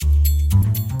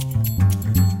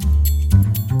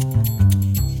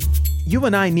You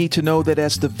and I need to know that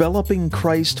as developing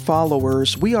Christ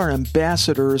followers, we are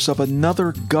ambassadors of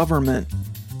another government.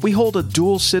 We hold a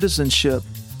dual citizenship.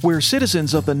 We're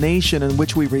citizens of the nation in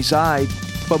which we reside,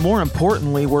 but more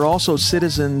importantly, we're also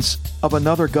citizens of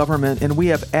another government, and we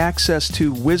have access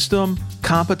to wisdom,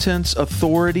 competence,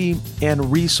 authority,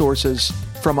 and resources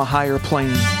from a higher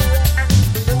plane.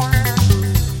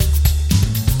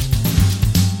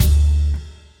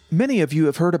 Many of you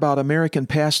have heard about American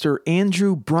pastor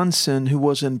Andrew Brunson, who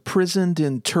was imprisoned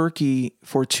in Turkey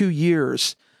for 2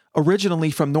 years.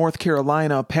 Originally from North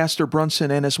Carolina, Pastor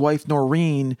Brunson and his wife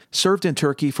Noreen served in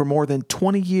Turkey for more than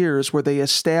 20 years, where they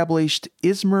established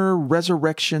Izmir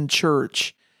Resurrection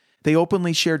Church. They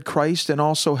openly shared Christ and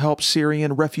also helped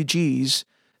Syrian refugees,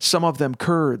 some of them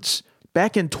Kurds.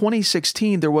 Back in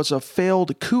 2016, there was a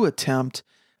failed coup attempt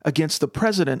against the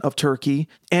president of Turkey,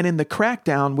 and in the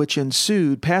crackdown which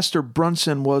ensued, Pastor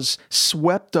Brunson was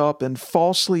swept up and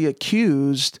falsely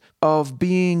accused of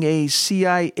being a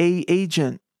CIA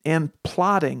agent and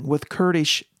plotting with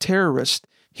Kurdish terrorists.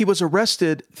 He was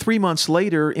arrested 3 months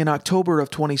later in October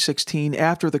of 2016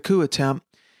 after the coup attempt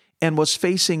and was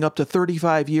facing up to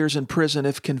 35 years in prison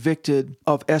if convicted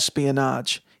of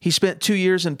espionage. He spent 2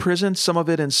 years in prison, some of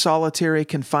it in solitary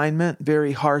confinement,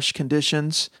 very harsh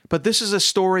conditions. But this is a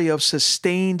story of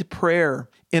sustained prayer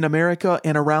in America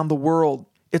and around the world.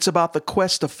 It's about the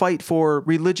quest to fight for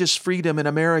religious freedom in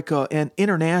America and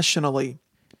internationally,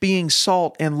 being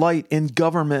salt and light in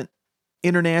government,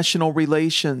 international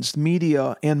relations,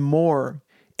 media, and more.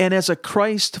 And as a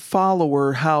Christ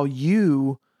follower, how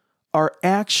you are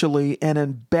actually an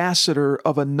ambassador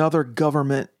of another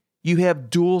government. You have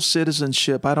dual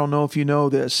citizenship. I don't know if you know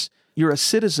this. You're a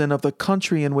citizen of the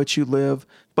country in which you live,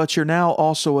 but you're now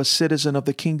also a citizen of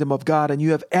the kingdom of God, and you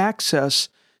have access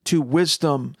to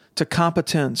wisdom, to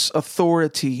competence,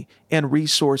 authority, and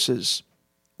resources.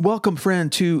 Welcome,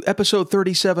 friend, to episode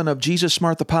 37 of Jesus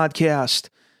Smart, the podcast.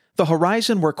 The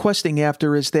horizon we're questing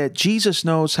after is that Jesus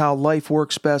knows how life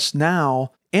works best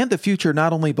now, and the future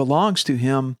not only belongs to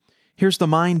him. Here's the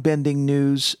mind-bending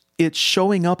news. It's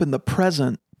showing up in the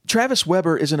present. Travis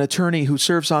Weber is an attorney who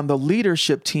serves on the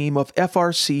leadership team of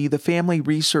FRC, the Family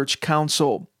Research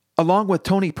Council. Along with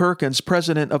Tony Perkins,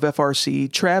 president of FRC,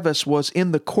 Travis was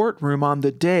in the courtroom on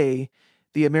the day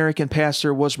the American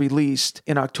pastor was released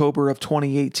in October of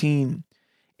 2018.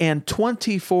 And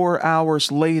 24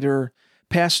 hours later,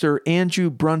 Pastor Andrew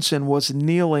Brunson was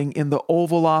kneeling in the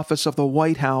Oval Office of the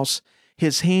White House,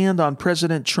 his hand on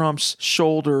President Trump's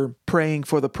shoulder, praying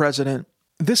for the president.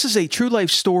 This is a true life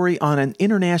story on an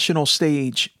international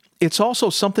stage. It's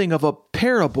also something of a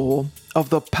parable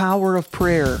of the power of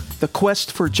prayer, the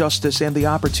quest for justice, and the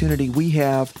opportunity we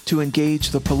have to engage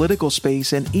the political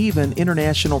space and even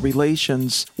international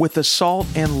relations with the salt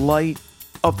and light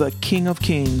of the King of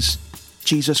Kings,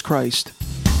 Jesus Christ.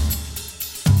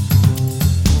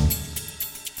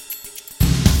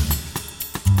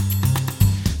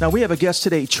 Now, we have a guest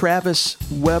today, Travis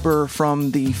Weber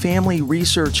from the Family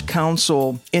Research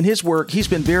Council. In his work, he's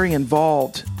been very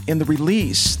involved in the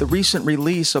recent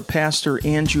release of Pastor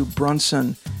Andrew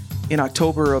Brunson in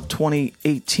October of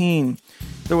 2018.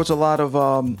 There was a lot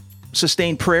of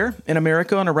sustained prayer in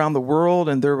America and around the world,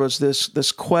 and there was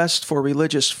this quest for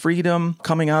religious freedom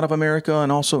coming out of America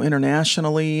and also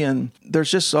internationally, and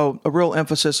there's just a real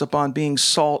emphasis upon being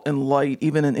salt and light,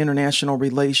 even in international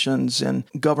relations and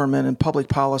government and public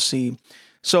policy.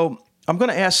 So I'm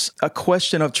going to ask a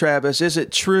question of Travis. Is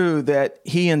it true that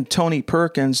he and Tony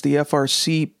Perkins, the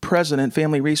FRC president,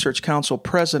 Family Research Council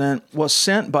president, was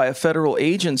sent by a federal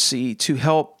agency to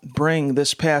help bring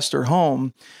this pastor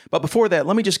home? But before that,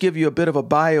 let me just give you a bit of a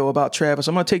bio about Travis.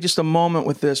 I'm going to take just a moment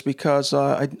with this because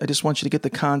I just want you to get the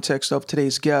context of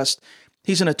today's guest.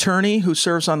 He's an attorney who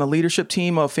serves on the leadership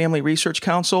team of Family Research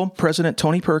Council, President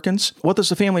Tony Perkins. What does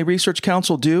the Family Research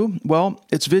Council do? Well,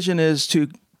 its vision is to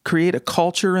create a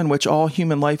culture in which all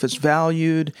human life is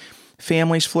valued,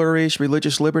 families flourish,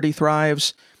 religious liberty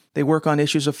thrives. They work on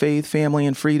issues of faith, family,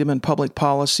 and freedom and public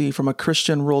policy from a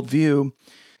Christian worldview.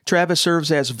 Travis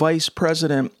serves as vice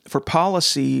president for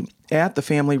policy at the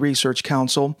Family Research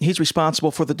Council. He's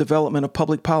responsible for the development of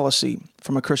public policy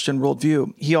from a Christian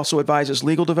worldview. He also advises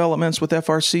legal developments with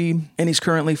FRC, and he's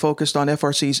currently focused on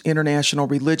FRC's international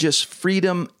religious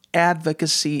freedom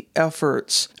advocacy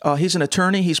efforts. He's an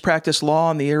attorney. He's practiced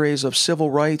law in the areas of civil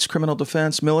rights, criminal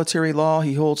defense, military law.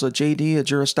 He holds a JD, a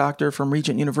Juris Doctor from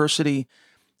Regent University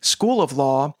School of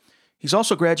Law. He's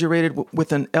also graduated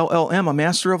with an LLM, a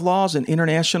Master of Laws in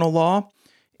International Law,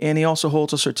 and he also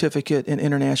holds a certificate in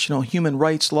International Human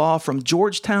Rights Law from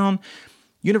Georgetown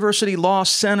University Law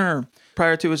Center.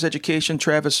 Prior to his education,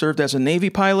 Travis served as a Navy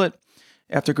pilot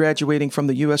after graduating from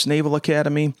the U.S. Naval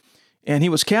Academy. And he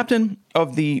was captain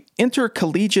of the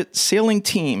intercollegiate sailing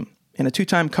team and a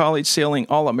two-time college sailing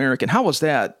All-American. How was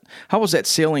that? How was that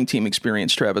sailing team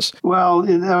experience, Travis? Well,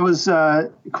 that was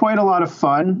quite a lot of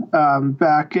fun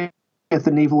back at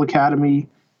the Naval Academy,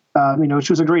 which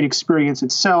was a great experience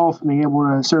itself, being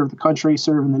able to serve the country,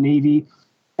 serve in the Navy.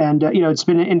 And, it's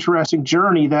been an interesting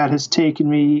journey that has taken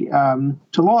me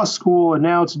to law school and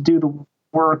now to do the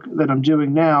work that I'm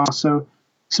doing now. So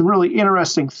some really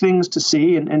interesting things to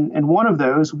see. And one of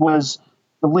those was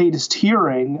the latest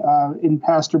hearing in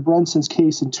Pastor Brunson's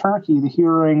case in Turkey, the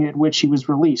hearing at which he was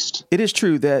released. It is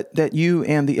true that you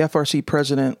and the FRC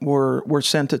president were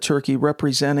sent to Turkey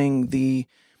representing the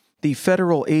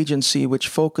federal agency which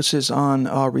focuses on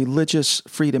religious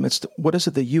freedom. What is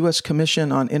it, the U.S.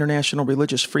 Commission on International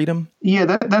Religious Freedom? Yeah,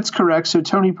 that's correct. So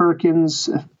Tony Perkins,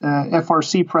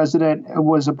 FRC president,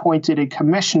 was appointed a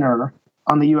commissioner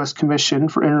on the U.S. Commission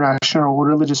for International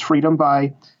Religious Freedom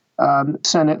by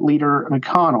Senate Leader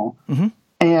McConnell. Mm-hmm.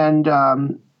 And,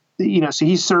 so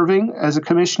he's serving as a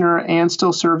commissioner and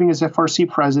still serving as FRC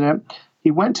president. He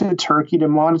went to Turkey to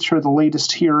monitor the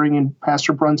latest hearing in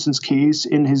Pastor Brunson's case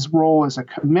in his role as a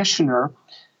commissioner.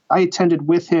 I attended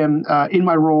with him in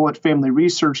my role at Family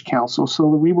Research Council. So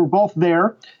we were both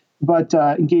there, but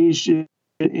engaged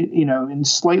in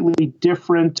slightly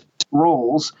different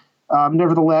roles.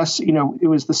 Nevertheless, it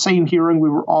was the same hearing we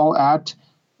were all at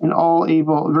and all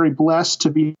very blessed to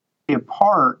be a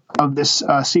part of this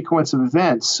sequence of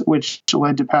events, which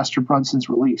led to Pastor Brunson's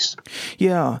release.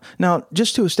 Yeah. Now,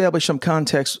 just to establish some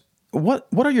context, what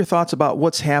are your thoughts about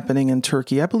what's happening in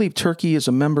Turkey? I believe Turkey is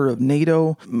a member of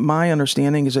NATO. My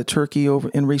understanding is that Turkey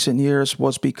in recent years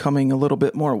was becoming a little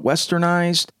bit more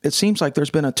westernized. It seems like there's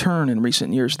been a turn in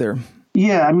recent years there.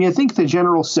 Yeah, I think the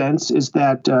general sense is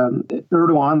that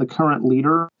Erdogan, the current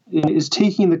leader, is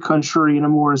taking the country in a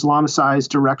more Islamicized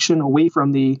direction, away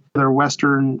from the other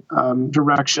Western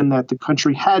direction that the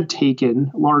country had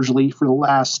taken largely for the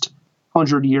last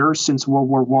 100 years since World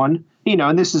War I.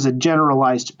 And this is a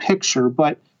generalized picture,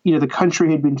 but, the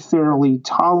country had been fairly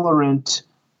tolerant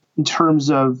in terms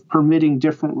of permitting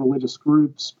different religious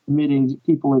groups, permitting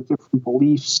people of different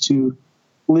beliefs to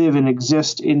live and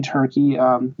exist in Turkey.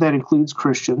 That includes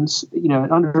Christians.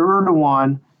 Under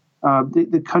Erdogan,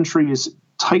 the country is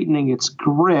tightening its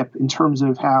grip in terms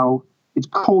of how it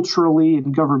culturally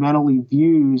and governmentally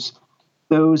views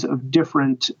those of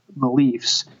different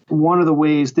beliefs. One of the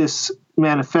ways this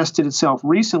manifested itself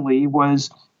recently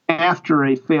was after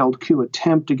a failed coup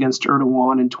attempt against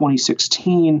Erdogan in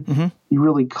 2016. Mm-hmm. He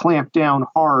really clamped down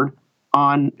hard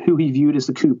on who he viewed as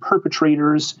the coup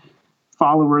perpetrators,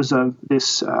 followers of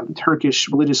this Turkish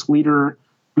religious leader,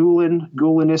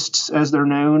 Gulenists, as they're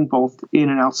known, both in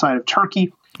and outside of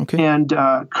Turkey. Okay. And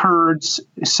Kurds,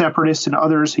 separatists, and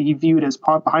others who he viewed as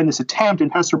behind this attempt.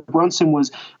 And Pastor Brunson was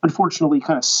unfortunately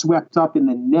kind of swept up in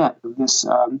the net of this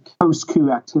post-coup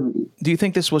activity. Do you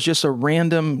think this was just a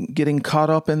random getting caught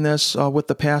up in this with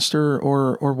the pastor,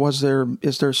 or was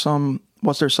there some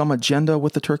agenda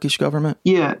with the Turkish government?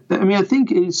 Yeah, I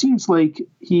think it seems like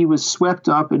he was swept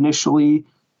up initially.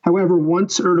 However,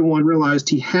 once Erdogan realized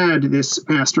he had this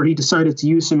pastor, he decided to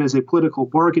use him as a political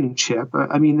bargaining chip.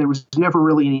 There was never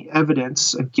really any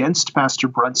evidence against Pastor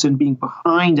Brunson being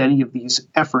behind any of these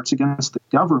efforts against the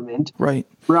government. Right.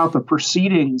 Throughout the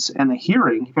proceedings and the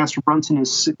hearing, Pastor Brunson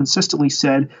has consistently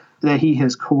said that he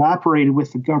has cooperated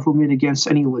with the government against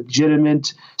any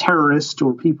legitimate terrorist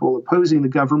or people opposing the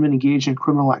government engaged in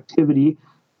criminal activity.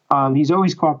 He's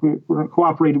always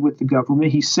cooperated with the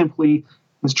government. He simply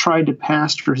has tried to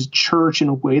pastor his church in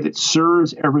a way that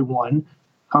serves everyone,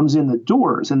 comes in the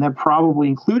doors, and that probably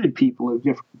included people of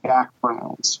different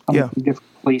backgrounds, coming from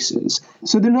different places.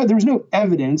 So there was no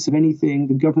evidence of anything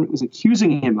the government was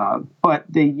accusing him of, but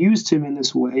they used him in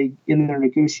this way in their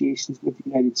negotiations with the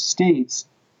United States.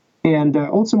 And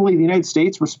ultimately, the United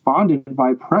States responded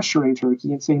by pressuring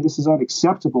Turkey and saying this is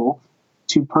unacceptable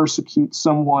to persecute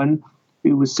someone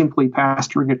who was simply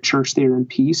pastoring a church there in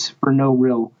peace for no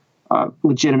real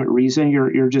legitimate reason.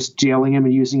 You're just jailing him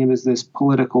and using him as this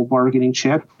political bargaining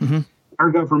chip. Mm-hmm.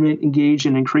 Our government engaged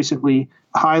in increasingly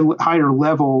higher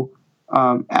level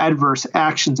adverse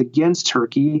actions against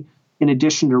Turkey. In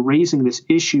addition to raising this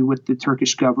issue with the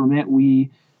Turkish government, we,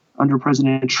 under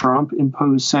President Trump,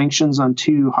 imposed sanctions on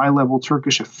two high-level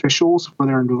Turkish officials for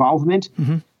their involvement.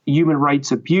 Mm-hmm. Human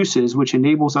rights abuses, which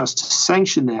enables us to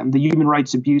sanction them. The human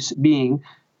rights abuse being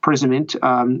imprisonment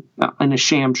in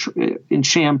sham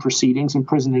proceedings,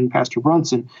 imprisoning Pastor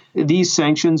Brunson. These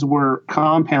sanctions were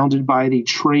compounded by the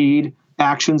trade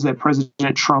actions that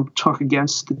President Trump took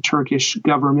against the Turkish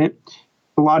government.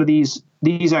 A lot of these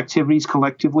these activities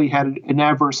collectively had an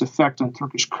adverse effect on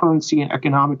Turkish currency and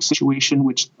economic situation,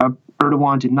 which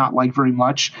Erdogan did not like very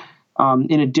much,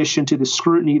 in addition to the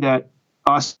scrutiny that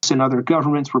us and other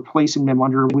governments were placing them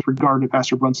under with regard to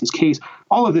Pastor Brunson's case.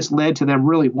 All of this led to them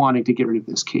really wanting to get rid of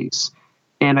this case.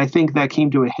 And I think that came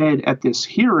to a head at this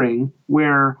hearing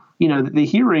where, the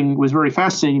hearing was very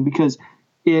fascinating because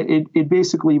it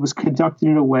basically was conducted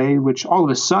in a way which all of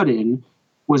a sudden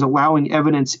was allowing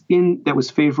evidence in that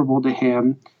was favorable to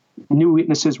him. New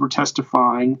witnesses were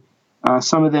testifying.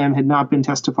 Some of them had not been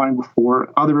testifying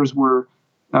before. Others were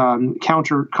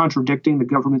contradicting the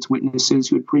government's witnesses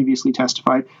who had previously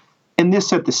testified. And this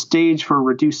set the stage for a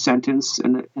reduced sentence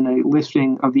and a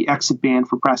lifting of the exit ban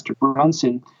for Pastor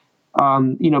Brunson.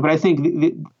 But I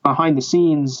think behind the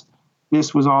scenes,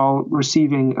 this was all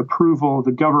receiving approval of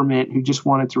the government who just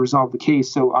wanted to resolve the case.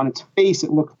 So on its face,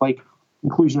 it looked like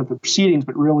conclusion of the proceedings,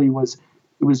 but really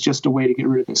it was just a way to get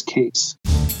rid of this case.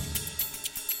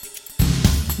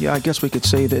 Yeah, I guess we could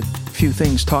say that few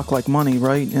things talk like money,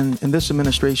 right? And this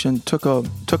administration took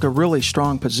a really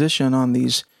strong position on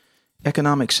these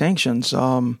economic sanctions.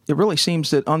 It really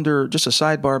seems that under, just a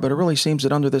sidebar, but it really seems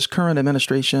that under this current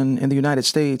administration in the United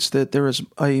States that there is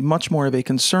a much more of a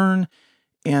concern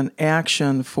and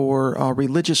action for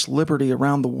religious liberty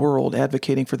around the world,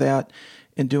 advocating for that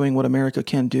and doing what America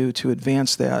can do to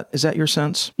advance that. Is that your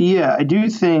sense? Yeah, I do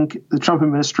think the Trump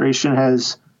administration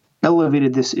has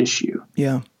elevated this issue.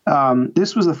 Yeah.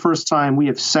 This was the first time we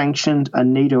have sanctioned a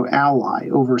NATO ally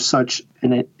over such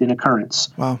an occurrence.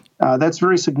 Wow. That's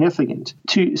very significant.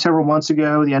 Several months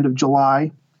ago, the end of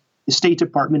July, the State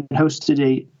Department hosted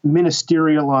a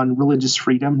ministerial on religious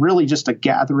freedom, really just a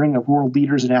gathering of world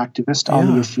leaders and activists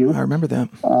on the issue. I remember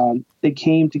that. They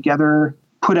came together,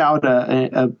 put out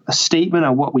a statement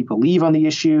on what we believe on the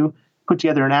issue, put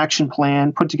together an action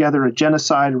plan, put together a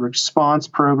genocide response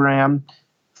program,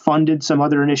 funded some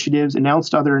other initiatives,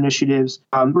 announced other initiatives,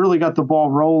 really got the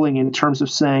ball rolling in terms of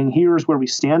saying, here's where we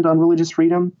stand on religious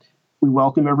freedom. We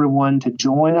welcome everyone to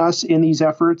join us in these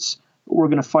efforts. We're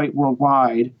going to fight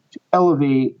worldwide to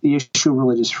elevate the issue of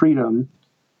religious freedom.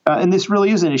 And this really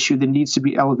is an issue that needs to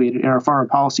be elevated in our foreign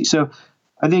policy. So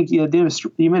I think the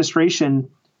administration,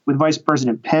 with Vice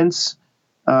President Pence,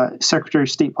 Secretary of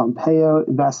State Pompeo,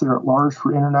 Ambassador at Large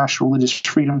for International Religious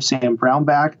Freedom, Sam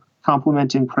Brownback,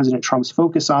 complimenting President Trump's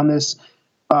focus on this,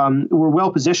 we're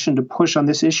well positioned to push on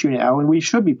this issue now, and we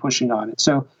should be pushing on it.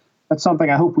 So that's something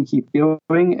I hope we keep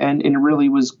doing, and it really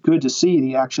was good to see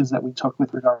the actions that we took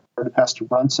with regard to Pastor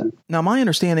Brunson. Now, my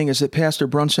understanding is that Pastor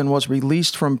Brunson was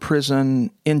released from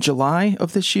prison in July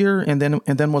of this year, and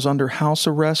then was under house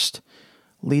arrest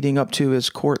leading up to his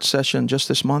court session just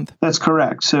this month? That's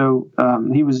correct. So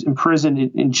he was imprisoned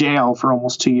in jail for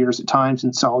almost 2 years at times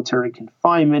in solitary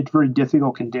confinement, very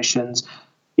difficult conditions.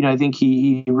 I think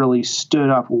he really stood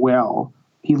up well.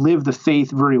 He lived the faith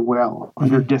very well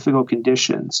under difficult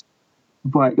conditions,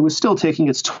 but it was still taking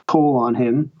its toll on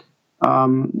him.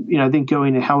 I think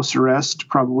going to house arrest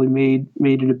probably made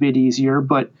it a bit easier,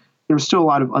 but there was still a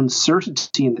lot of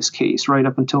uncertainty in this case right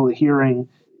up until the hearing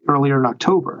earlier in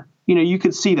October. You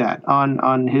could see that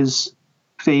on his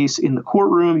face in the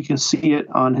courtroom. You can see it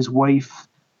on his wife,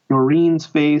 Noreen's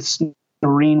face.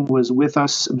 Noreen was with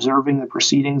us observing the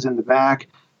proceedings in the back.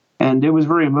 And it was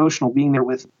very emotional being there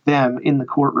with them in the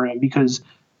courtroom because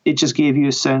it just gave you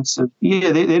a sense of,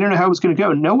 they don't know how it was going to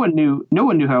go. No one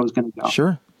knew how it was going to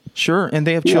go. Sure. And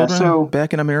they have children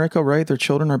back in America, right? Their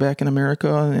children are back in America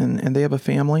and they have a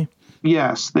family.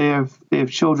 Yes, they have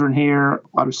children here, a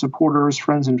lot of supporters,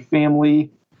 friends and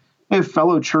family. They have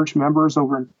fellow church members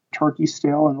over in Turkey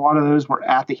still, and a lot of those were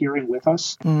at the hearing with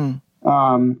us.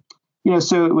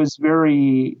 So it was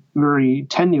very, very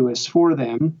tenuous for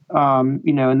them,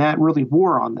 and that really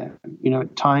wore on them.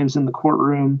 At times in the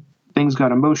courtroom, things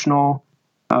got emotional.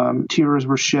 Tears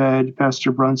were shed.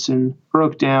 Pastor Brunson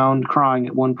broke down crying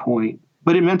at one point.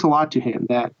 But it meant a lot to him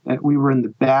that we were in the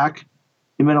back.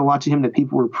 It meant a lot to him that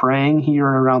people were praying here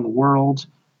and around the world.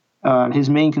 His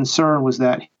main concern was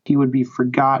that he would be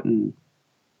forgotten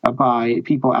by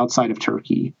people outside of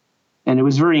Turkey. And it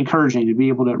was very encouraging to be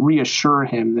able to reassure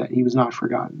him that he was not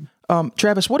forgotten.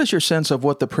 Travis, what is your sense of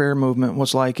what the prayer movement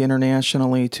was like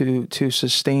internationally to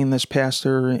sustain this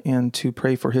pastor and to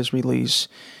pray for his release?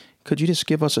 Could you just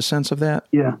give us a sense of that?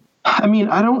 Yeah. I mean,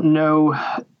 I don't know,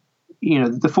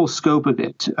 the full scope of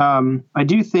it. I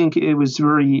do think it was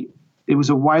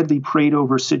a widely prayed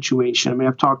over situation. I mean,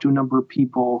 I've talked to a number of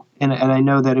people, and I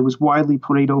know that it was widely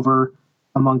prayed over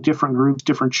among different groups,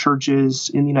 different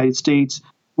churches in the United States.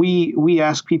 We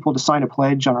asked people to sign a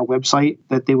pledge on our website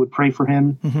that they would pray for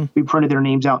him. We printed their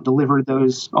names out and delivered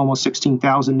those almost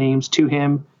 16,000 names to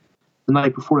him. the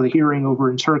night before the hearing over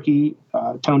in Turkey.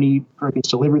 Tony Perkins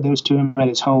delivered those to him at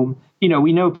his home.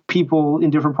 We know people in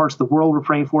different parts of the world were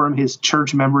praying for him. His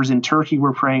church members in Turkey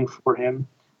were praying for him.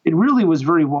 It really was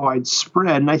very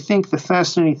widespread. And I think the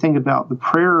fascinating thing about the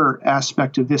prayer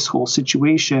aspect of this whole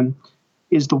situation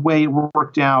is the way it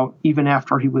worked out even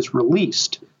after he was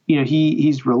released.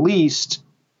 He's released,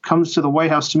 comes to the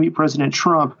White House to meet President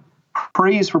Trump,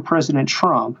 prays for President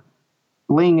Trump,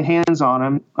 laying hands on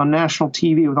him on national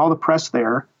TV with all the press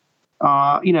there,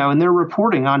 and they're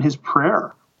reporting on his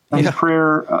prayer, his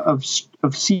prayer of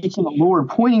seeking the Lord,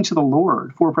 pointing to the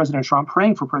Lord for President Trump,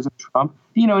 praying for President Trump.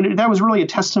 And that was really a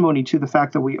testimony to the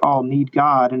fact that we all need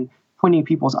God and pointing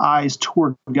people's eyes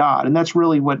toward God. And that's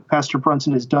really what Pastor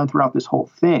Brunson has done throughout this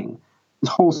whole thing, this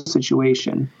whole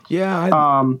situation. Yeah.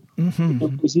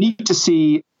 It was neat to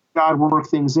see God work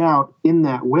things out in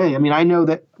that way. I mean, I know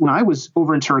that when I was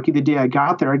over in Turkey, the day I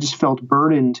got there, I just felt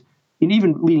burdened, and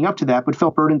even leading up to that, but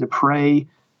felt burdened to pray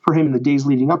for him in the days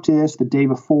leading up to this. The day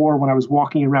before, when I was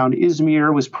walking around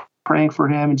Izmir, was praying for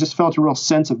him and just felt a real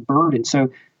sense of burden. So,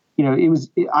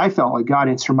 I felt like God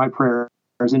answered my prayers,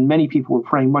 and many people were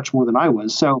praying much more than I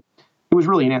was. So it was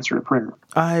really an answer to prayer.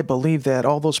 I believe that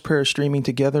all those prayers streaming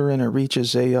together, and it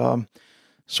reaches a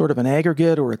sort of an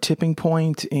aggregate or a tipping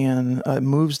point, and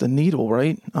moves the needle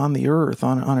right on the earth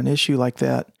on an issue like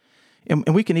that.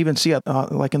 And we can even see,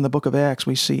 like in the book of Acts,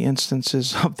 we see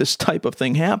instances of this type of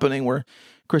thing happening where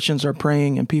Christians are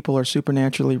praying and people are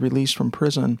supernaturally released from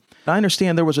prison. I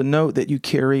understand there was a note that you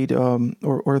carried,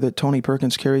 or that Tony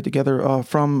Perkins carried together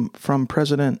from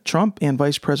President Trump and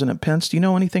Vice President Pence. Do you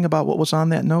know anything about what was on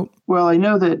that note? Well, I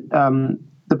know that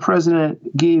the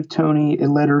president gave Tony a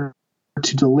letter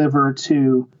to deliver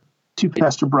to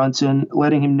Pastor Brunson,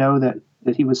 letting him know that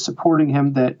he was supporting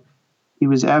him, that he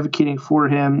was advocating for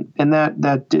him, and that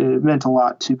meant a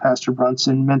lot to Pastor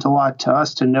Brunson, meant a lot to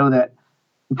us to know that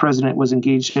the president was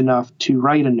engaged enough to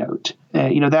write a note.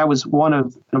 That was one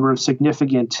of a number of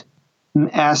significant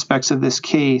aspects of this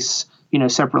case.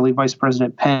 Separately, Vice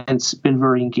President Pence been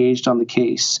very engaged on the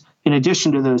case. In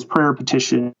addition to those prayer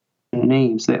petition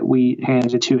names that we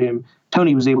handed to him,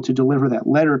 Tony was able to deliver that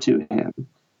letter to him.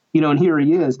 And here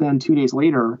he is then 2 days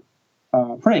later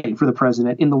praying for the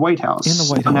president in the White House. In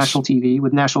the White House. On national TV,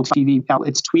 with national TV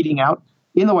outlets tweeting out,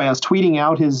 in the White House, tweeting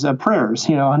out his prayers,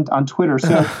 on Twitter.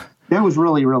 So that was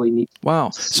really, really neat.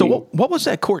 Wow. So what was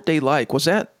that court day like? Was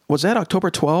that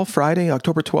October 12th, Friday,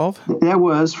 October 12th? That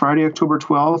was Friday, October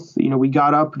 12th. We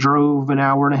got up, drove an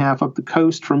hour and a half up the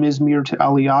coast from Izmir to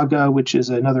Aliaga, which is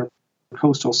another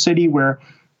coastal city where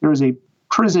there was a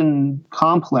prison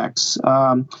complex,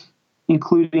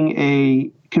 including a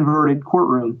converted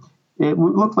courtroom. It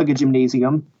looked like a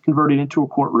gymnasium converted into a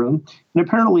courtroom. And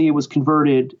apparently it was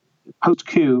converted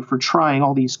post-coup for trying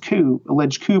all these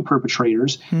alleged coup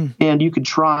perpetrators. And you could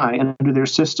try, and under their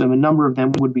system, a number of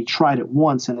them would be tried at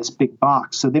once in this big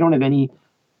box. So they don't have any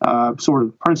sort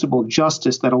of principle of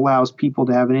justice that allows people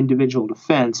to have an individual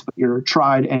defense, but you're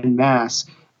tried en masse.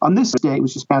 On this day, it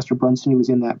was just Pastor Brunson who was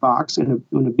in that box in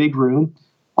a big room,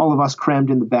 all of us crammed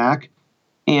in the back,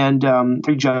 and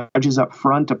 3 judges up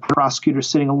front, a prosecutor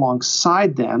sitting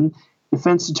alongside them,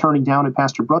 defense attorney down at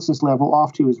Pastor Brunson's level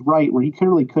off to his right, where he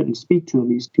clearly couldn't speak to him.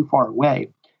 He's too far away.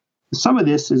 Some of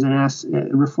this is a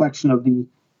reflection of the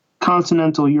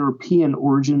continental European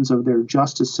origins of their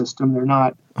justice system. They're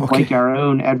not like our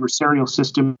own adversarial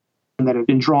system that have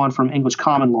been drawn from English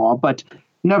common law. But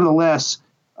nevertheless,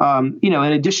 in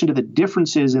addition to the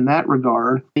differences in that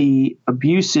regard, the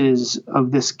abuses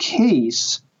of this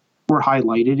case were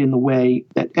highlighted in the way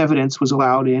that evidence was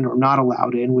allowed in or not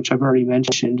allowed in, which I've already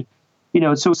mentioned.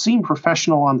 So it seemed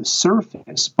professional on the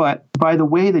surface, but by the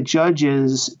way the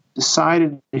judges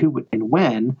decided who would and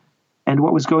when, and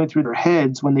what was going through their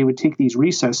heads when they would take these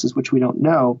recesses, which we don't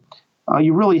know,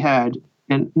 you really had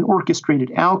an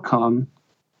orchestrated outcome,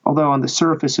 although on the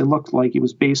surface it looked like it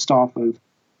was based off of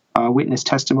witness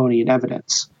testimony and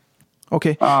evidence.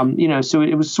 Okay. So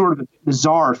it was sort of a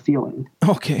bizarre feeling.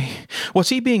 Okay. Was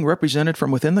he being represented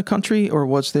from within the country, or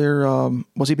was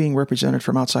he being represented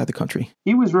from outside the country?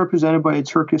 He was represented by a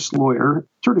Turkish lawyer.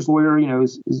 Turkish lawyer,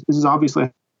 this is obviously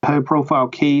a high-profile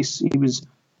case. He was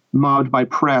mobbed by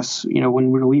press,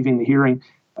 when we were leaving the hearing.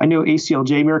 I know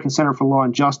ACLJ, American Center for Law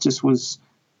and Justice, was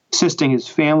assisting his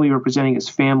family, representing his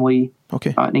family,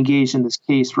 and engaged in this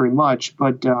case very much.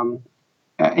 But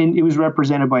and it was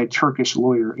represented by a Turkish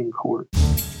lawyer in court.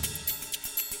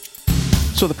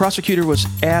 So the prosecutor was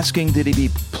asking, did he be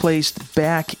placed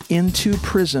back into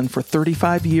prison for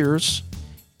 35 years?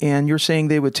 And you're saying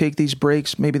they would take these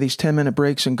breaks, maybe these 10-minute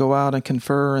breaks, and go out and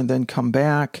confer and then come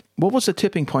back. What was the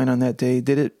tipping point on that day?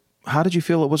 Did How did you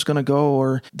feel it was going to go,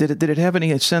 or did it have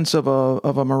any sense of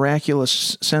a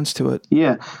miraculous sense to it?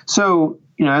 Yeah. So,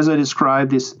 as I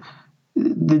described this,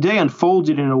 the day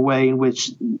unfolded in a way in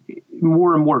which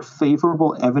more and more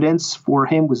favorable evidence for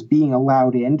him was being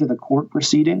allowed into the court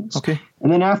proceedings. Okay.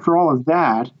 And then after all of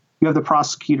that, you have the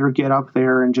prosecutor get up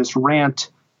there and just rant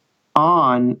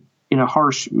on in a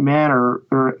harsh manner,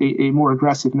 or a more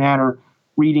aggressive manner,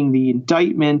 reading the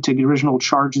indictment, the original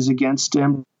charges against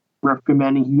him,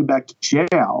 recommending he go back to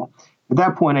jail. At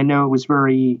that point, I know it was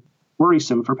very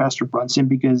worrisome for Pastor Brunson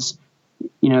because,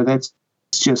 that's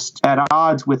just at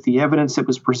odds with the evidence that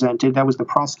was presented. That was the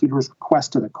prosecutor's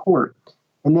request to the court.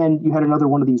 And then you had another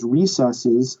one of these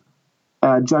recesses.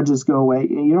 Judges go away,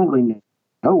 and you don't really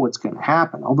know what's going to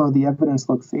happen. Although the evidence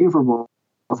looked favorable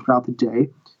throughout the day,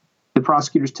 the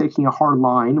prosecutor's taking a hard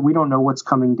line. We don't know what's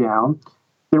coming down.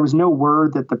 There was no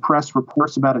word that the press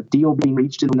reports about a deal being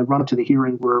reached in the run-up to the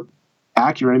hearing were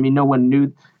accurate. I mean, no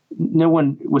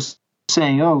one was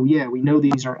saying, oh, yeah, we know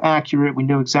these are accurate. We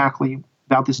know exactly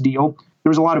about this deal. There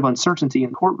was a lot of uncertainty in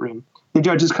the courtroom. The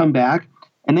judges come back,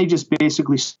 and they just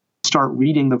basically start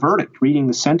reading the verdict, reading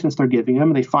the sentence they're giving him.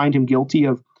 And they find him guilty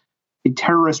of the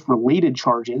terrorist-related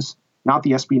charges, not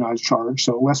the espionage charge,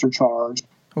 so a lesser charge.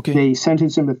 Okay. They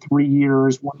sentenced him to 3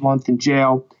 years, 1 month in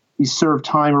jail. He served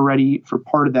time already for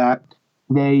part of that.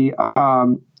 They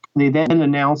then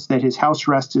announced that his house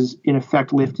arrest is in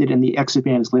effect lifted and the exit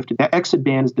ban is lifted. That exit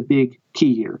ban is the big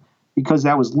key here. Because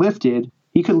that was lifted,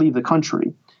 he could leave the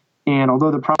country. And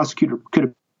although the prosecutor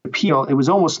could appeal, it was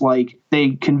almost like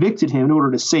they convicted him in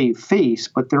order to save face,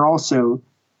 but they're also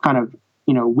kind of,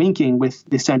 winking with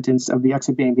the sentence of the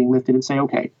exit ban being lifted and saying,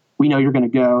 okay, we know you're going to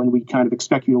go and we kind of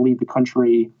expect you to leave the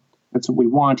country. That's what we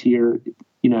want here.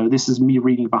 This is me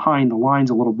reading behind the lines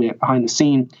a little bit, behind the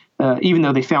scene, even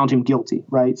though they found him guilty,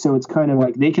 right? So it's kind of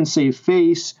like they can save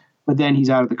face, but then he's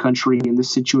out of the country and this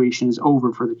situation is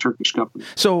over for the Turkish government.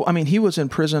 So, I mean, he was in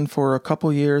prison for a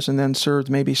couple years and then served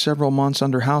maybe several months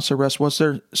under house arrest.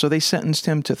 So they sentenced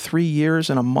him to 3 years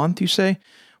and a month, you say?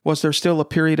 Was there still a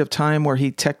period of time where he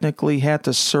technically had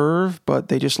to serve, but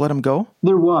they just let him go?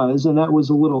 There was, and that was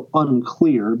a little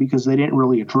unclear because they didn't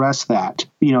really address that.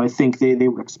 I think they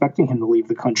were expecting him to leave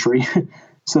the country.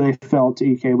 So they felt,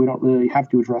 okay, we don't really have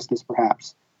to address this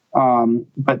perhaps.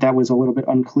 But that was a little bit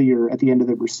unclear at the end of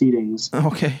the proceedings.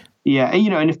 Okay. Yeah,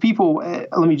 and if people,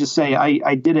 let me just say,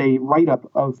 I did a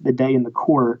write-up of the day in the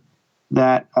court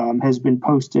that has been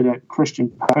posted at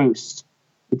Christian Post.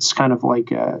 It's kind of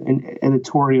like an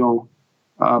editorial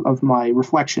of my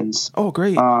reflections. Oh,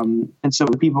 great. And so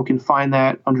people can find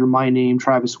that under my name,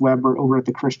 Travis Weber, over at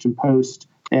the Christian Post.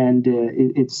 And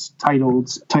it's titled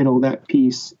that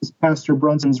piece is Pastor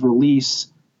Brunson's Release,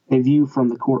 A View from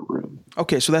the Courtroom.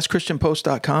 Okay, so that's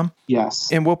ChristianPost.com?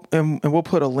 Yes. And we'll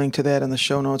put a link to that in the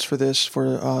show notes for this,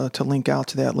 to link out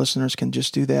to that. Listeners can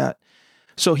just do that.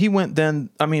 So he went then,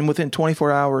 within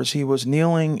 24 hours, he was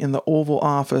kneeling in the Oval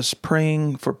Office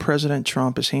praying for President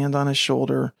Trump, his hand on his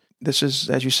shoulder. This is,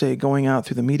 as you say, going out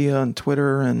through the media and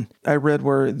Twitter. And I read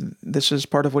where this is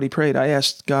part of what he prayed. I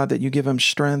asked God that you give him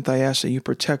strength. I ask that you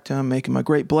protect him, make him a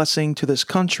great blessing to this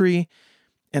country,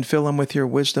 and fill him with your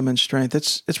wisdom and strength.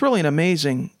 It's really an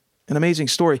amazing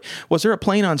story. Was there a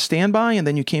plane on standby, and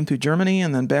then you came through Germany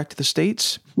and then back to the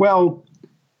States? Well,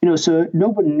 so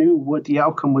nobody knew what the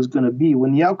outcome was going to be.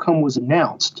 When the outcome was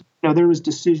announced, there was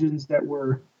decisions that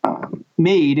were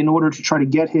made in order to try to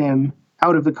get him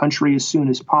out of the country as soon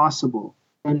as possible.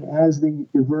 And as the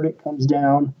verdict comes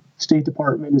down, State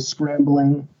Department is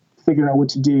scrambling, figuring out what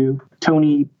to do.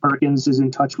 Tony Perkins is in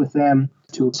touch with them.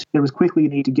 There was quickly a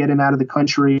need to get him out of the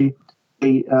country.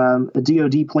 A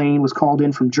DOD plane was called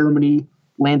in from Germany,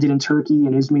 landed in Turkey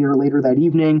and Izmir later that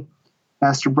evening.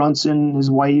 Pastor Brunson,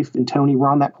 his wife, and Tony were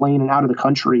on that plane and out of the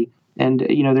country. And,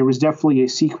 there was definitely a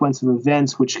sequence of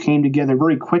events which came together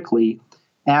very quickly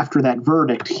after that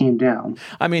verdict came down.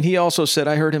 He also said,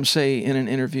 I heard him say in an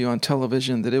interview on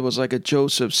television that it was like a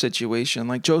Joseph situation.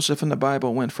 Like Joseph in the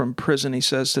Bible went from prison, he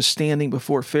says, to standing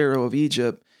before Pharaoh of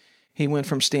Egypt. He went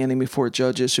from standing before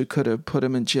judges who could have put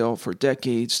him in jail for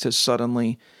decades to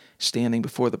suddenly standing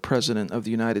before the President of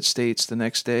the United States the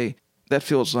next day. That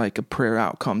feels like a prayer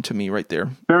outcome to me right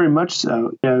there. Very much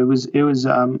so. It was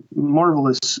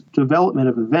marvelous development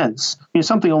of events.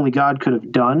 Something only God could have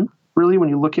done, really, when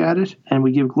you look at it, and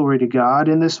we give glory to God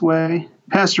in this way.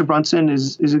 Pastor Brunson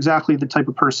is exactly the type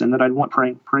of person that I'd want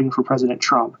praying for President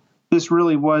Trump. This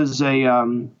really was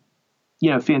a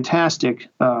fantastic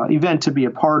event to be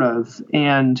a part of.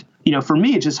 And, for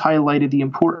me, it just highlighted the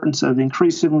importance of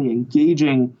increasingly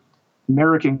engaging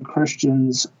American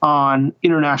Christians on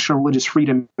international religious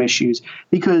freedom issues.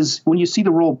 Because when you see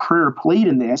the role prayer played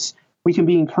in this, we can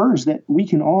be encouraged that we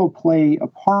can all play a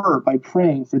part by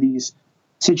praying for these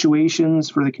situations,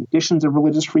 for the conditions of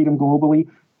religious freedom globally.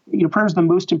 Prayer is the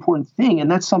most important thing, and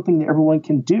that's something that everyone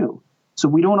can do. So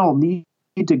we don't all need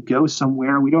to go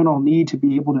somewhere. We don't all need to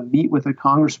be able to meet with a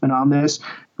congressman on this.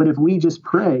 But if we just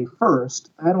pray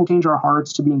first, that'll change our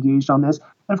hearts to be engaged on this.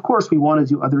 And of course, we want to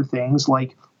do other things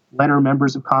like let our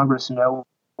members of Congress know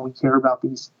we care about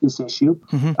this issue.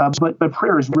 But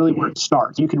prayer is really where it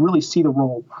starts. You can really see the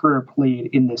role prayer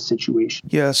played in this situation.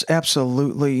 Yes,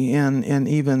 absolutely. And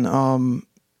even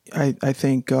I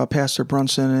think Pastor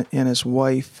Brunson and his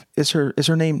wife, is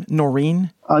her name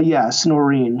Noreen? Yes,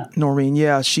 Noreen. Noreen,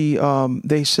 yeah.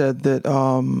 They said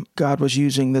that God was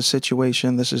using this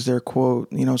situation. This is their quote.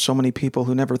 So many people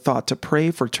who never thought to pray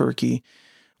for Turkey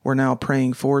were now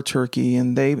praying for Turkey,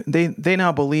 and they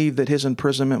now believe that his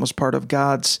imprisonment was part of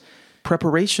God's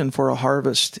preparation for a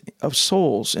harvest of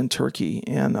souls in Turkey.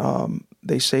 And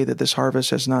they say that this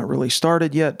harvest has not really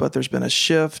started yet, but there's been a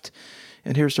shift.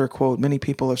 And here's their quote: "Many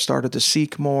people have started to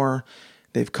seek more.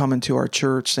 They've come into our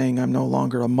church saying, 'I'm no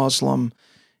longer a Muslim,'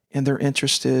 and they're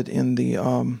interested in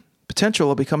the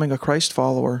potential of becoming a Christ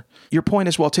follower." Your point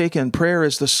is well taken. Prayer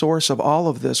is the source of all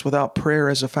of this. Without prayer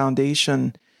as a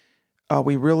foundation,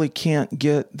 we really can't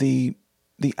get the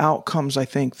outcomes, I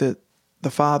think, that the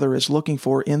Father is looking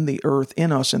for in the earth,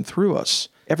 in us, and through us.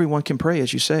 Everyone can pray,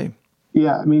 as you say.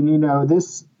 Yeah, I mean,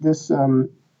 this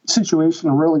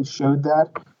situation really showed that.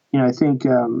 I think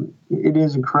it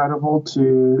is incredible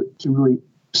to really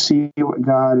see what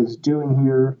God is doing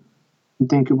here and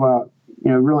think about,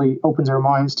 really opens our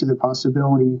minds to the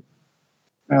possibility,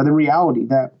 the reality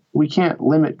that we can't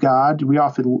limit God. We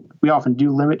often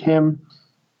do limit him.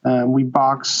 We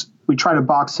try to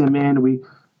box him in.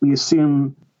 We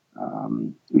assume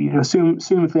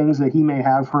things that he may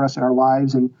have for us in our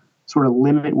lives and sort of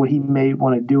limit what he may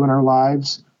want to do in our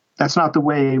lives. That's not the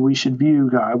way we should view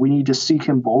God. We need to seek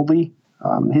him boldly,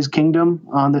 his kingdom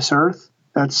on this earth.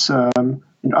 That's an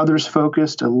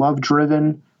others-focused, a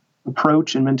love-driven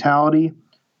approach and mentality,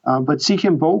 but seek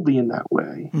him boldly in that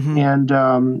way and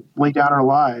lay down our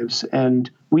lives.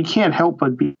 And we can't help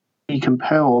but be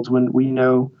compelled when we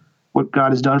know what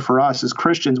God has done for us as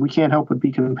Christians. We can't help but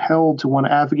be compelled to want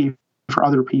to advocate for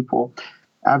other people,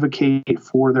 advocate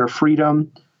for their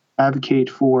freedom, advocate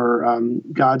for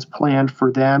God's plan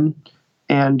for them.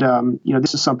 And,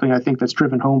 this is something I think that's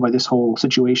driven home by this whole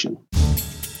situation.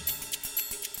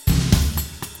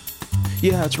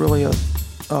 Yeah, it's really a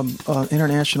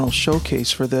international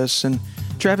showcase for this. And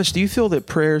Travis, do you feel that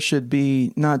prayer should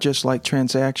be not just like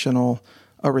transactional,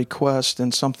 a request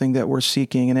and something that we're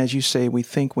seeking, and as you say, we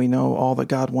think we know all that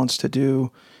God wants to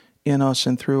do in us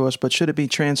and through us, but should it be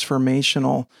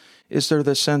transformational? Is there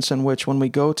the sense in which when we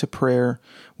go to prayer,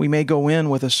 we may go in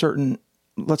with a certain,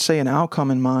 let's say, an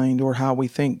outcome in mind or how we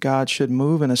think God should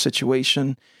move in a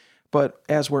situation, but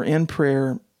as we're in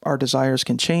prayer, our desires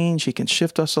can change. He can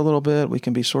shift us a little bit. We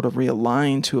can be sort of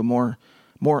realigned to a more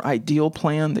ideal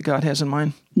plan that God has in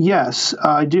mind? Yes,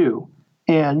 I do.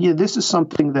 And this is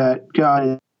something that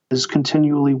God is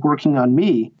continually working on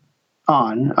me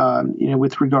on,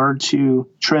 with regard to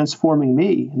transforming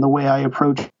me and the way I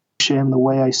approach him, the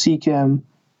way I seek him,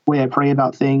 the way I pray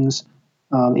about things.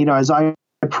 As I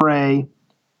pray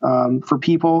for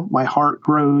people, my heart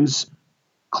grows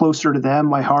closer to them.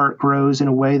 My heart grows in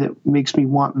a way that makes me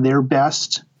want their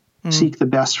best, seek the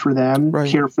best for them,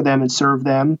 care for them, and serve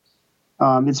them.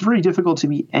 It's very difficult to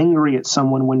be angry at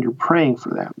someone when you're praying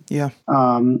for them. Yeah.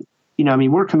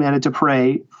 We're commanded to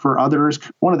pray for others.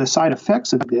 One of the side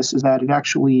effects of this is that it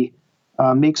actually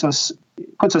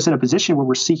puts us in a position where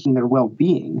we're seeking their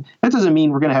well-being. That doesn't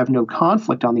mean we're going to have no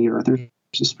conflict on the earth. There's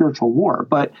a spiritual war,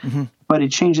 but it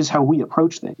changes how we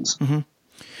approach things.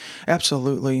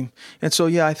 Absolutely. And so,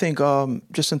 I think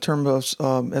just in terms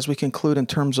of, as we conclude, in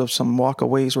terms of some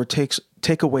walkaways or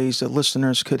takeaways that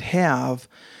listeners could have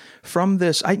from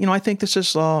this, I think this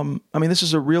is, this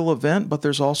is a real event, but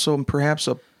there's also perhaps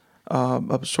a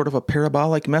sort of a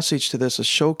parabolic message to this, a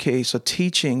showcase, a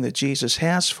teaching that Jesus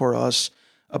has for us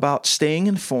about staying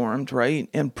informed, right,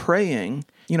 and praying.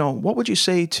 What would you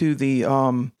say to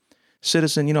the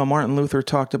citizen? Martin Luther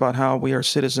talked about how we are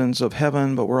citizens of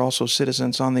heaven, but we're also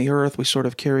citizens on the earth. We sort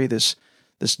of carry this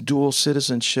dual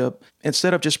citizenship.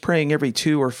 Instead of just praying every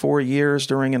 2 or 4 years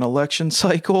during an election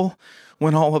cycle,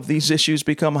 when all of these issues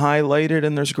become highlighted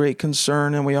and there's great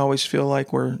concern and we always feel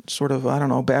like we're sort of,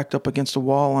 backed up against a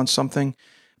wall on something.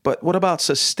 But what about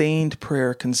sustained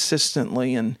prayer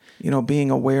consistently and, being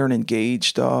aware and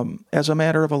engaged as a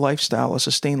matter of a lifestyle, a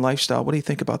sustained lifestyle? What do you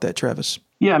think about that, Travis?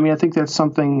 Yeah, I think that's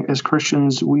something as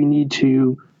Christians we need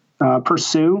to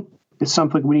pursue. It's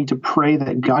something we need to pray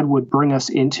that God would bring us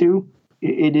into.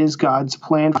 It is God's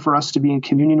plan for us to be in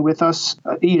communion with us.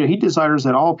 He desires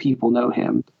that all people know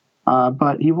him,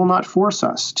 but he will not force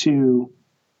us to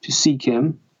seek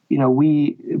him.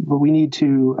 We need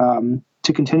to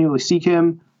continually seek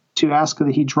him, to ask that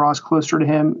he draws closer to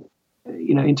him,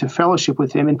 into fellowship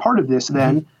with him. And part of this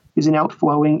then is an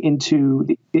outflowing into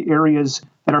the areas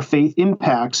that our faith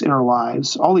impacts in our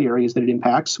lives, all the areas that it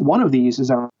impacts. One of these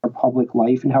is our public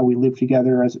life and how we live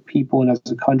together as a people and as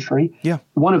a country. Yeah.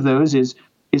 One of those is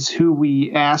who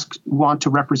we want to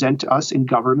represent us in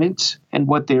government and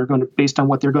what they're going to, based on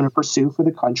what they're going to pursue for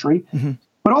the country. Mm-hmm.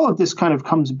 But all of this kind of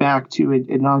comes back to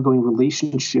an ongoing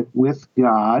relationship with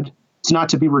God. It's not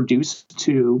to be reduced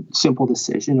to simple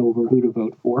decision over who to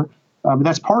vote for, but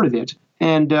that's part of it.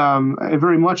 And I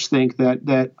very much think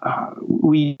that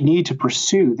we need to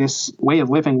pursue this way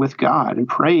of living with God and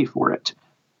pray for it,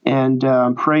 and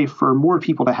pray for more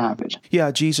people to have it. Yeah,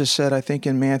 Jesus said, I think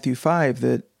in Matthew 5,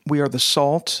 that we are the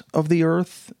salt of the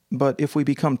earth, but if we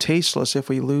become tasteless, if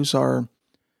we lose our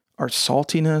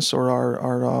saltiness or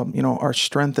our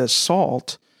strength as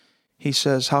salt, he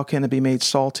says, how can it be made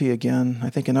salty again?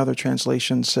 I think another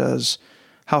translation says,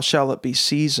 how shall it be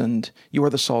seasoned? You are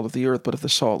the salt of the earth, but if the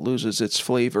salt loses its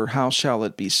flavor, how shall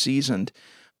it be seasoned?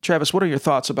 Travis, what are your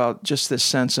thoughts about just this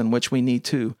sense in which we need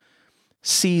to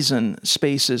season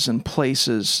spaces and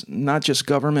places, not just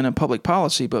government and public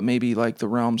policy, but maybe like the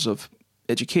realms of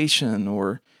education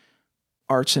or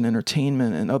arts and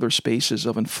entertainment and other spaces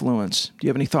of influence? Do you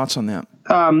have any thoughts on that?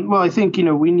 Well, I think,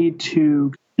 we need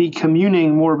to be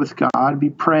communing more with God, be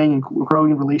praying and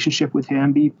growing in relationship with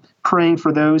him, be praying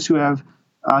for those who have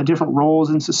different roles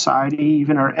in society,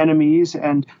 even our enemies,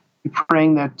 and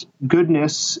praying that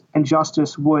goodness and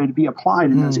justice would be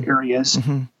applied in those areas.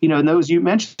 Mm-hmm. And those, you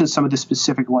mentioned some of the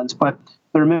specific ones, but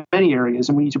there are many areas,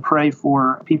 and we need to pray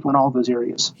for people in all those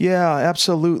areas. Yeah,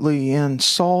 absolutely. And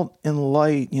salt and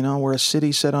light, we're a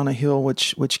city set on a hill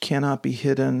which cannot be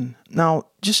hidden. Now,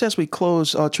 just as we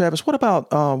close, Travis, what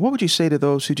would you say to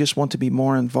those who just want to be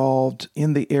more involved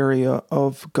in the area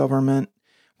of government,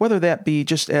 whether that be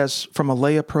just as from a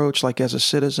lay approach, like as a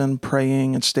citizen,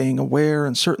 praying and staying aware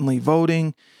and certainly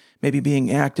voting, maybe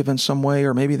being active in some way,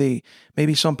 or maybe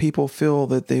some people feel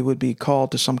that they would be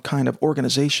called to some kind of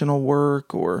organizational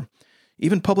work or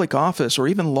even public office or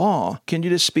even law. Can you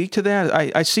just speak to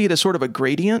that? I see it as sort of a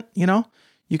gradient,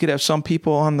 You could have some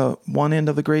people on the one end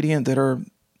of the gradient that are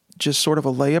just sort of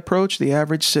a lay approach, the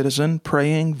average citizen,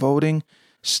 praying, voting,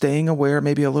 staying aware,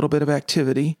 maybe a little bit of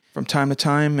activity from time to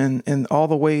time, and all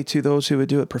the way to those who would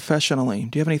do it professionally.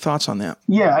 Do you have any thoughts on that?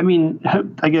 Yeah,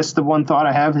 I guess the one thought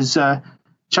I have is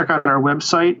check out our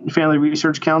website, Family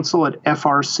Research Council at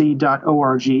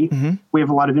frc.org. Mm-hmm. We have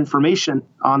a lot of information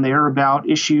on there about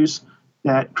issues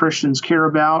that Christians care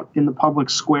about in the public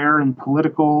square and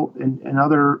political and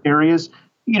other areas.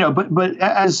 But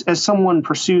as someone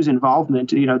pursues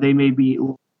involvement, they may be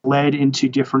led into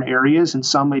different areas, and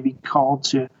some may be called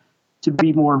to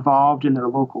be more involved in their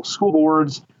local school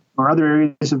boards or other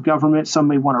areas of government. Some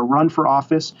may want to run for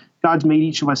office. God's made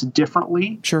each of us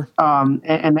differently. Sure.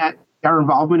 And that our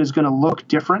involvement is going to look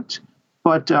different.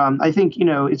 But I think,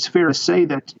 it's fair to say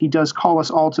that he does call us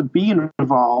all to be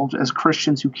involved as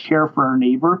Christians who care for our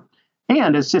neighbor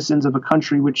and as citizens of a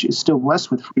country which is still blessed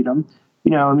with freedom.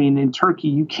 In Turkey,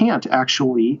 you can't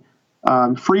actually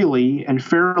freely and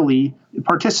fairly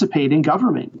participate in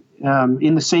government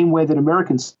in the same way that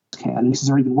Americans can. And this is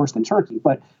even worse than Turkey.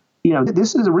 But,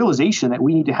 this is a realization that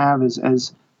we need to have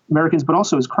as Americans, but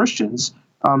also as Christians.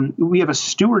 We have a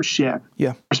stewardship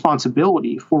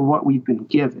responsibility for what we've been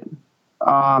given.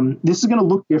 This is going to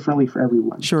look differently for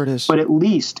everyone. Sure it is. But at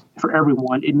least for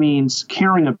everyone, it means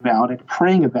caring about it,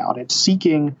 praying about it,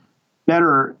 seeking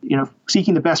better,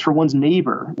 seeking the best for one's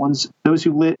neighbor, those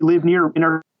who live near in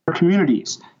our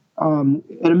communities. At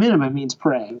a minimum, it means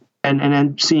praying and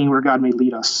then seeing where God may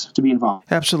lead us to be involved.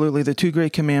 Absolutely. The two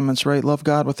great commandments, right? Love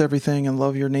God with everything and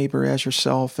love your neighbor as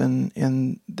yourself.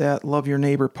 And that love your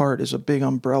neighbor part is a big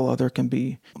umbrella. There can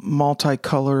be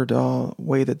multicolored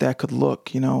way that could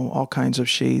look, all kinds of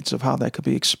shades of how that could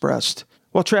be expressed.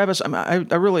 Well, Travis, I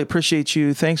really appreciate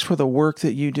you. Thanks for the work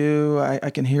that you do. I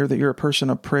can hear that you're a person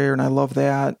of prayer, and I love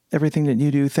that. Everything that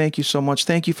you do, thank you so much.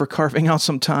 Thank you for carving out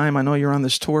some time. I know you're on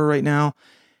this tour right now,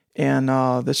 and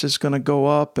this is going to go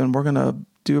up, and we're going to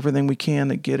do everything we can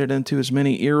to get it into as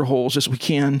many ear holes as we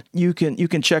can. You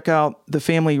can check out the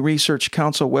Family Research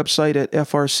Council website at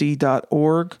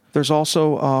frc.org. There's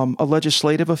also a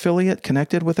legislative affiliate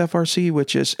connected with FRC,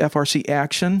 which is FRC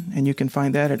Action, and you can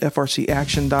find that at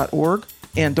frcaction.org.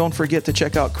 And don't forget to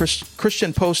check out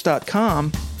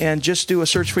ChristianPost.com and just do a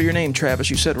search for your name, Travis.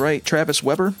 You said right, Travis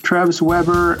Weber? Travis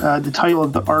Weber. The title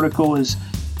of the article is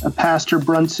Pastor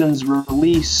Brunson's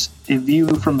Release, A View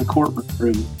from the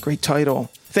Courtroom. Great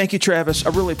title. Thank you, Travis.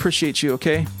 I really appreciate you,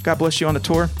 okay? God bless you on the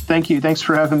tour. Thank you. Thanks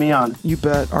for having me on. You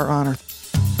bet. Our honor.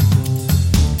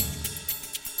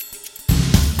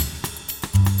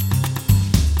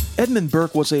 Edmund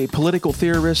Burke was a political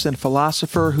theorist and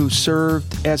philosopher who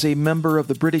served as a member of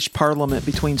the British Parliament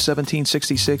between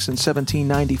 1766 and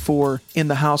 1794 in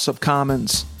the House of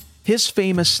Commons. His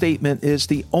famous statement is,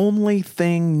 "The only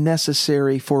thing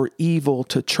necessary for evil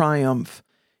to triumph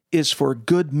is for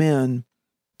good men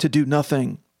to do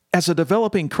nothing." As a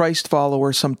developing Christ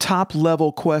follower, some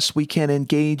top-level quests we can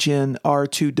engage in are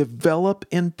to develop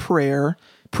in prayer.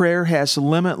 Prayer has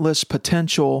limitless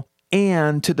potential,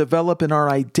 and to develop in our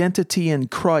identity in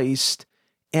Christ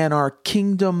and our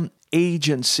kingdom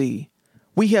agency.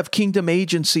 We have kingdom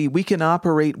agency. We can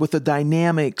operate with the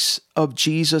dynamics of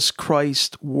Jesus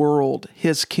Christ's world,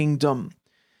 His kingdom.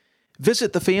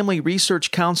 Visit the Family Research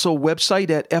Council website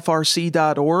at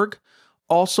frc.org.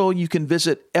 Also, you can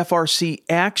visit FRC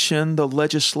Action, the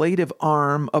legislative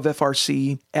arm of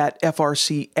FRC, at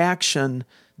frcaction.org.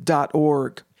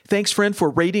 Thanks, friend, for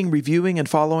rating, reviewing, and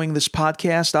following this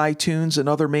podcast, iTunes, and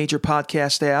other major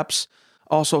podcast apps,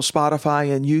 also Spotify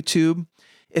and YouTube.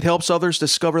 It helps others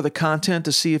discover the content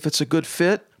to see if it's a good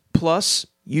fit. Plus,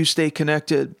 you stay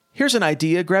connected. Here's an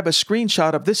idea. Grab a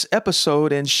screenshot of this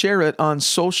episode and share it on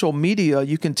social media.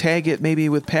 You can tag it maybe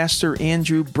with Pastor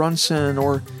Andrew Brunson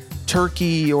or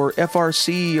Turkey or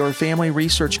FRC or Family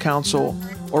Research Council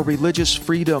or Religious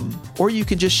Freedom. Or you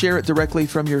can just share it directly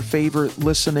from your favorite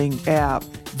listening app.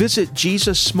 Visit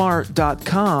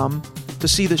JesusSmart.com to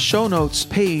see the show notes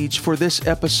page for this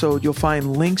episode. You'll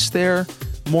find links there,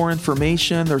 more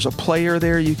information. There's a player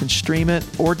there. You can stream it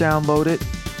or download it.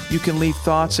 You can leave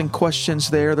thoughts and questions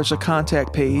there. There's a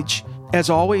contact page. As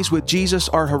always, with Jesus,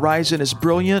 our horizon is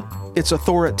brilliant. It's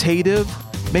authoritative.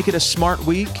 Make it a smart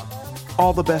week.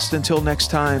 All the best until next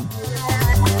time.